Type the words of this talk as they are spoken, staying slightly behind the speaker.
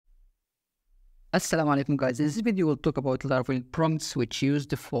Assalamu alaikum guys. In this video we'll talk about Laravel prompts which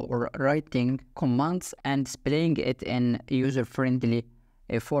used for writing commands and displaying it in user-friendly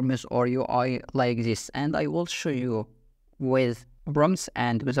forms or UI like this, and I will show you with prompts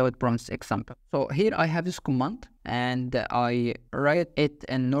and without prompts example. So here I have this command and I write it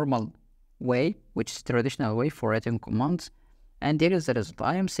in normal way, which is traditional way for writing commands, and here is the result.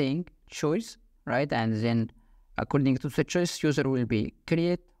 I am saying choice, right? And then according to the choice, user will be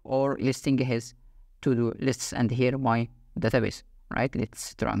create or listing his to-do lists, and here my database, right?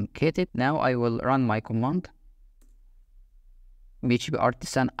 Let's truncate it. Now I will run my command PHP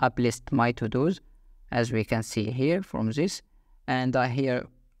artisan app list my to-dos, as we can see here from this, and I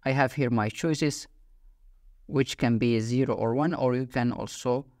have here my choices, which can be 0 or 1, or you can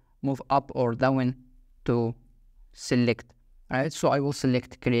also move up or down to select. Alright, so I will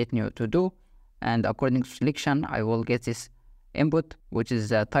select create new to-do, and according to selection I will get this input, which is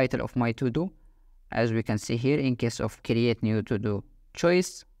the title of my to-do. As we can see here, in case of create new to-do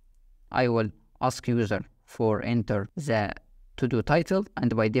choice, I will ask user for enter the to-do title,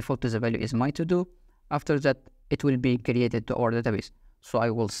 and by default the value is my to-do. After that it will be created to our database. So I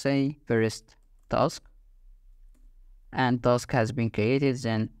will say first task, and task has been created,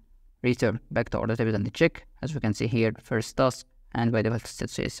 then return back to our database and check. As we can see here, first task, and by default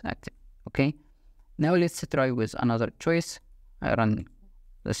status is active. Okay, now let's try with another choice. I run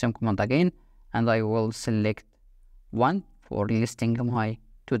the same command again, and I will select 1 for listing my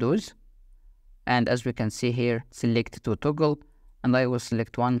to-dos, and as we can see here, select to toggle, and I will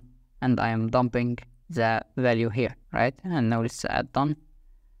select 1, and I am dumping the value here, right? And now let's add done,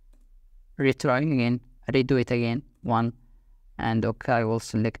 retry again, redo it again, 1, and okay, I will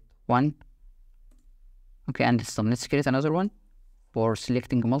select 1, okay, and it's done. Let's create another one. For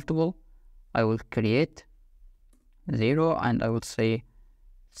selecting multiple, I will create 0, and I will say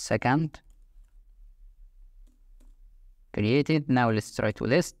second created. Now let's try to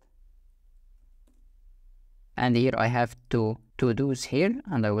list, and here I have two to-dos here,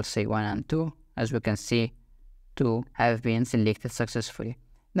 and I will say 1 and 2. As we can see, 2 have been selected successfully.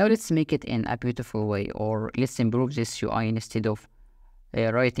 Now let's make it in a beautiful way, or let's improve this UI instead of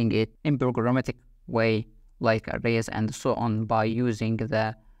writing it in programmatic way like arrays and so on by using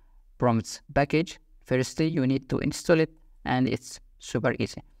the prompts package. Firstly, you need to install it, and it's super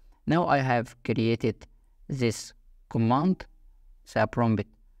easy. Now I have created this command, the prompt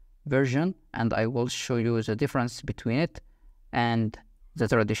version, and I will show you the difference between it and the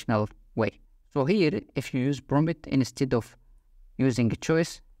traditional way. So here, if you use prompt instead of using a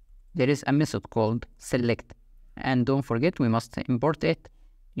choice, there is a method called select, and don't forget we must import it,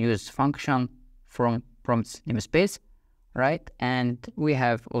 use function from prompts namespace, right? And we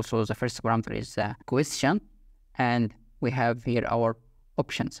have also the first parameter is the question, and we have here our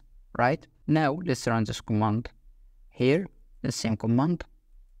options, right? Now let's run this command here, the same command,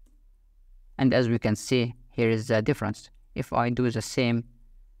 and as we can see, here is the difference. If I do the same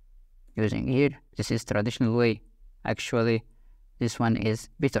using here, this is traditional way. Actually, this one is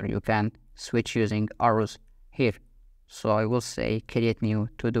better. You can switch using arrows here. So I will say create new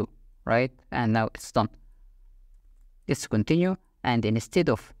to do, right? And now it's done. Let's continue, and instead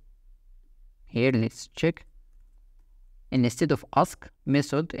of here, let's check. Instead of ask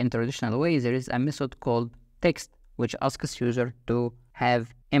method in traditional way, there is a method called text, which asks user to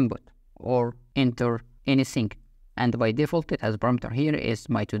have input or enter anything, and by default it has parameter here is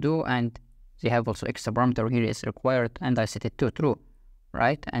my to do, and they have also extra parameter here is required, and I set it to true,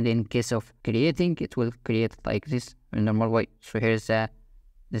 right? And in case of creating, it will create like this in normal way. So here's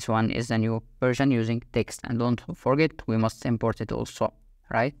this one is the new version using text, and don't forget we must import it also,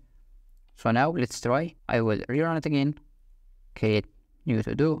 right? So now let's try. I will rerun it again, create new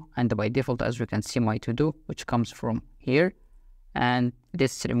to do, and by default, as we can see, my to do, which comes from here, and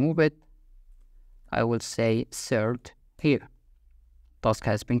let's remove it. I will say third here. Task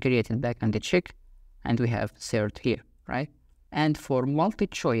has been created, back and check, and we have third here, right? And for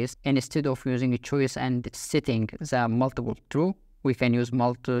multi-choice, instead of using a choice and setting the multiple true, we can use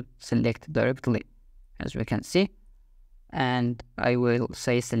multi-select directly, as we can see. And I will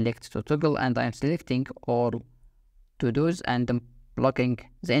say select to toggle, and I'm selecting all to-dos, and I'm blocking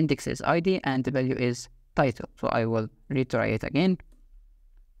the index is ID and the value is title. So I will retry it again.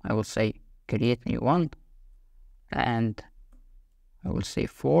 I will say create new one, and I will say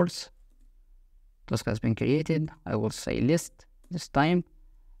fourth. Task has been created. I will say list this time,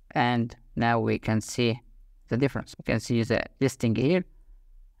 and now we can see the difference. You can see the listing here,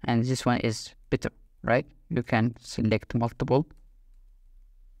 and this one is better, right? You can select multiple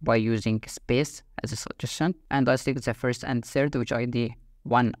by using space as a suggestion, and I select the first and third, which ID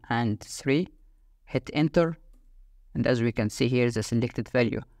 1 and 3, hit enter, and as we can see here is the selected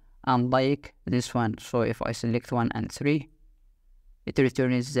value, unlike this one. So if I select 1 and 3, it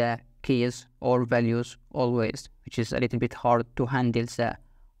returns the keys or values always, which is a little bit hard to handle the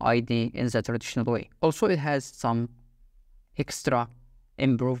ID in the traditional way. Also, it has some extra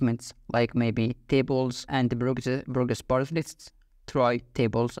improvements, like maybe tables and progress bar. Let's try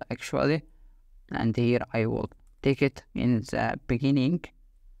tables actually, and here I will take it in the beginning,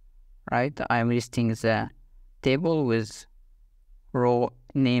 right? I'm listing the table with row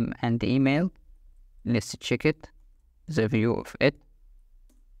name and email. Let's check it, the view of it.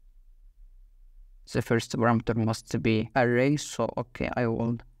 The first parameter must be array, so okay, I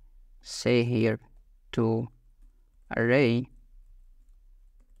will say here to array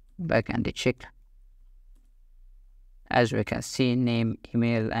back and check. As we can see, name,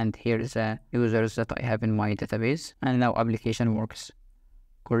 email, and here is the users that I have in my database, and now application works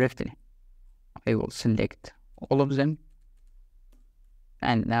correctly. I will select all of them,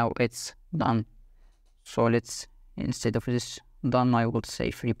 and now it's done. So let's, instead of this done, I will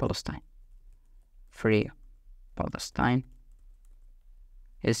say free Palestine. Free Palestine.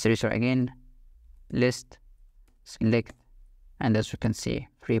 Let's restore again, list, select, and as you can see,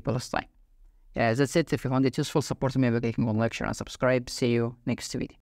 free Palestine. Yeah, that's it. If you found it useful, support me by clicking on like, share, and subscribe. See you next video.